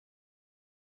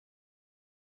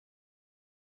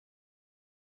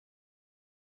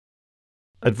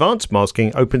Advanced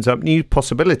masking opens up new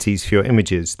possibilities for your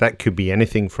images. That could be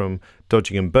anything from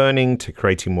dodging and burning to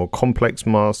creating more complex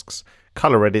masks,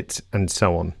 color edits, and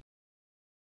so on.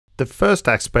 The first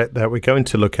aspect that we're going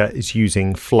to look at is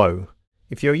using flow.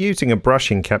 If you're using a brush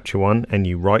in Capture One and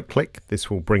you right-click, this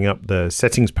will bring up the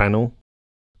settings panel.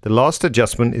 The last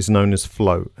adjustment is known as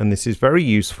flow, and this is very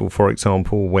useful, for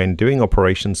example, when doing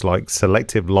operations like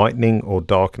selective lightening or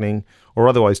darkening, or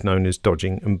otherwise known as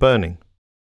dodging and burning.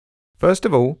 First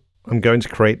of all, I'm going to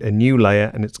create a new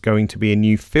layer, and it's going to be a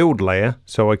new filled layer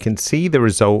so I can see the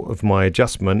result of my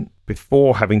adjustment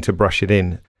before having to brush it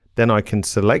in. Then I can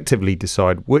selectively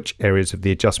decide which areas of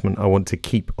the adjustment I want to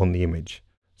keep on the image.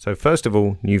 So first of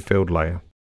all, new filled layer.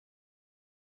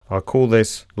 I'll call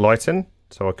this lighten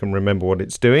so I can remember what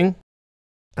it's doing.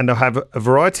 And I have a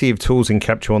variety of tools in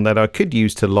Capture One that I could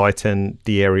use to lighten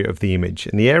the area of the image.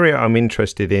 And the area I'm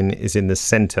interested in is in the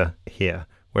center here,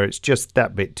 where it's just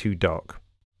that bit too dark.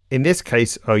 In this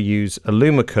case, I'll use a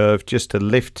luma curve just to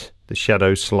lift the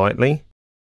shadow slightly,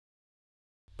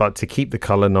 but to keep the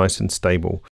color nice and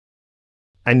stable.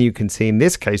 And you can see in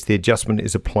this case, the adjustment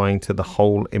is applying to the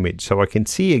whole image, so I can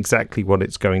see exactly what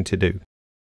it's going to do.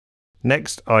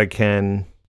 Next, I can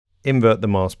invert the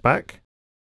mask back,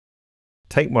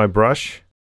 take my brush,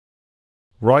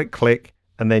 right click,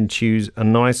 and then choose a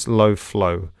nice low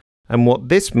flow. And what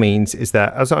this means is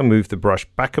that as I move the brush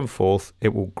back and forth,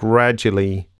 it will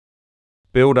gradually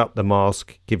build up the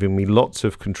mask, giving me lots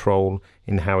of control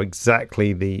in how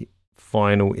exactly the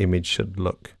final image should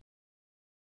look.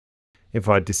 If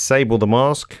I disable the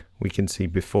mask, we can see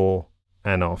before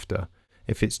and after.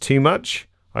 If it's too much,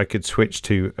 I could switch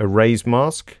to erase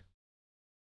mask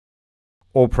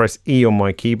or press E on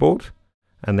my keyboard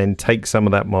and then take some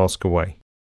of that mask away.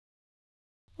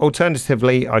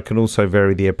 Alternatively, I can also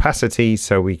vary the opacity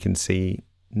so we can see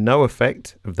no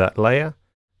effect of that layer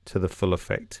to the full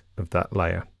effect of that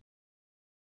layer.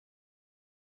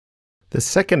 The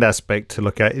second aspect to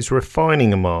look at is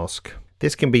refining a mask.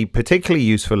 This can be particularly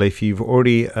useful if you've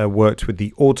already worked with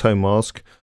the auto mask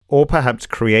or perhaps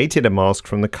created a mask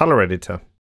from the color editor.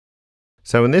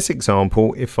 So in this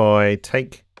example, if I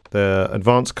take the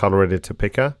advanced color editor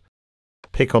picker,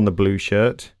 pick on the blue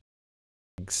shirt,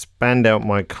 expand out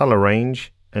my color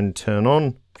range and turn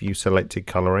on view selected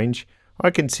color range, I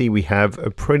can see we have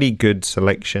a pretty good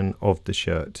selection of the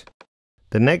shirt.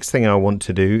 The next thing I want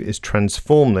to do is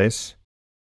transform this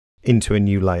into a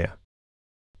new layer.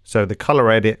 So the color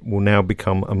edit will now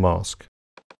become a mask.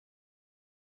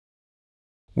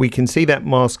 We can see that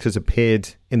mask has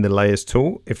appeared in the layers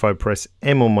tool. If I press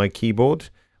M on my keyboard,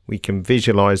 we can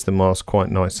visualize the mask quite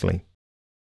nicely.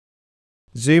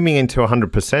 Zooming into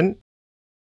 100%,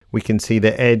 we can see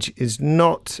the edge is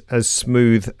not as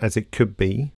smooth as it could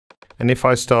be. And if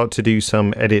I start to do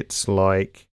some edits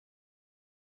like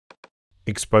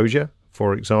exposure,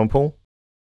 for example,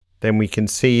 then we can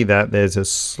see that there's a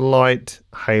slight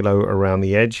halo around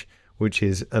the edge, which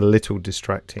is a little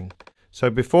distracting. So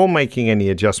before making any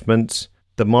adjustments,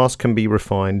 the mask can be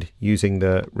refined using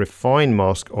the Refine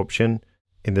Mask option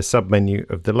in the submenu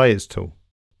of the Layers tool.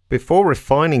 Before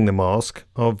refining the mask,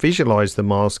 I'll visualize the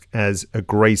mask as a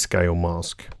grayscale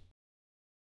mask.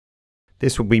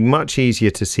 This will be much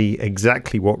easier to see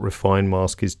exactly what Refine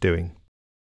Mask is doing.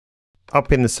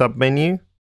 Up in the submenu,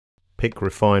 pick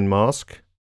Refine Mask,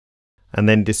 and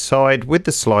then decide with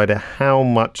the slider how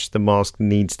much the mask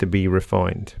needs to be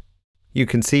refined. You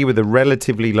can see with a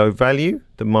relatively low value,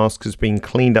 the mask has been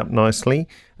cleaned up nicely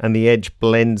and the edge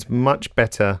blends much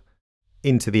better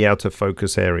into the outer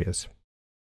focus areas.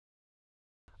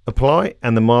 Apply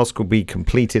and the mask will be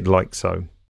completed like so.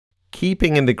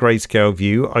 Keeping in the grayscale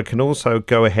view, I can also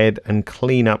go ahead and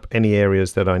clean up any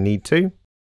areas that I need to.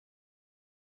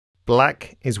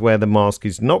 Black is where the mask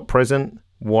is not present,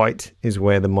 white is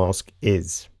where the mask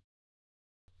is.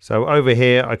 So over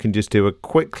here, I can just do a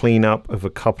quick cleanup of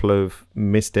a couple of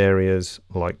missed areas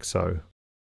like so.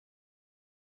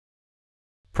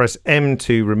 Press M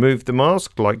to remove the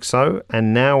mask like so.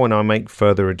 And now when I make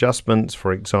further adjustments,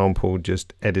 for example,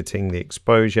 just editing the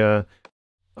exposure,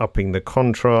 upping the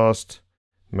contrast,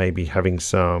 maybe having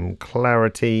some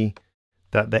clarity,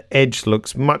 that the edge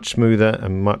looks much smoother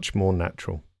and much more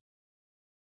natural.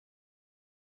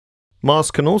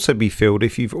 Mask can also be filled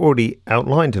if you've already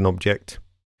outlined an object.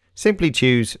 Simply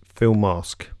choose Fill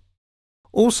Mask.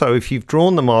 Also, if you've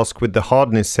drawn the mask with the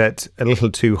hardness set a little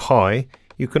too high,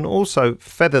 you can also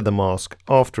feather the mask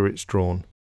after it's drawn.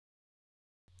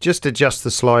 Just adjust the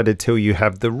slider till you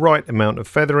have the right amount of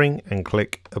feathering and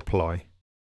click Apply.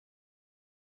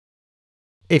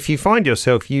 If you find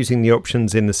yourself using the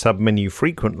options in the submenu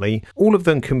frequently, all of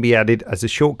them can be added as a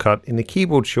shortcut in the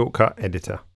keyboard shortcut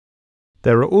editor.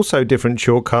 There are also different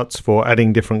shortcuts for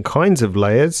adding different kinds of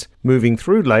layers, moving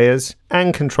through layers,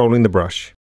 and controlling the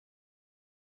brush.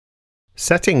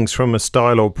 Settings from a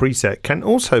style or preset can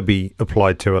also be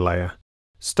applied to a layer.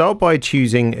 Start by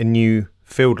choosing a new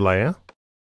filled layer.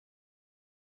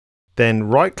 Then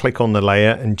right-click on the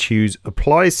layer and choose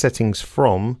Apply Settings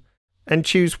From, and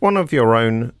choose one of your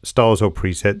own styles or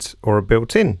presets or a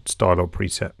built-in style or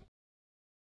preset.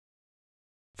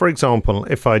 For example,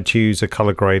 if I choose a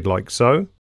color grade like so,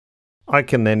 I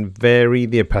can then vary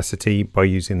the opacity by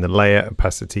using the Layer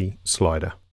Opacity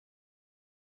slider.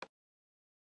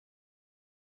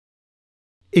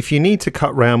 If you need to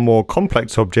cut round more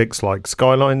complex objects like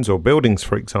skylines or buildings,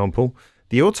 for example,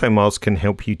 the Auto Mask can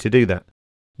help you to do that.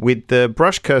 With the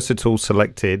brush cursor tool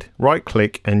selected,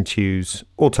 right-click and choose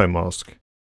Auto Mask.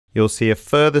 You'll see a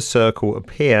further circle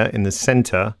appear in the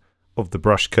center of the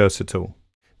brush cursor tool.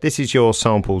 This is your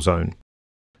sample zone.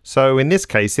 So in this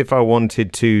case, if I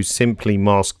wanted to simply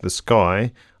mask the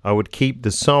sky, I would keep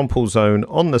the sample zone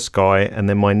on the sky and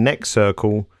then my next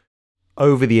circle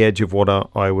over the edge of what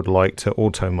I would like to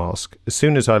auto mask. As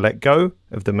soon as I let go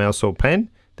of the mouse or pen,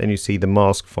 then you see the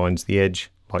mask finds the edge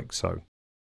like so.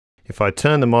 If I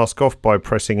turn the mask off by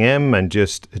pressing M and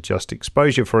just adjust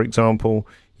exposure, for example,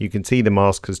 you can see the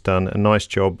mask has done a nice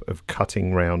job of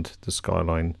cutting round the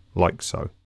skyline like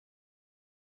so.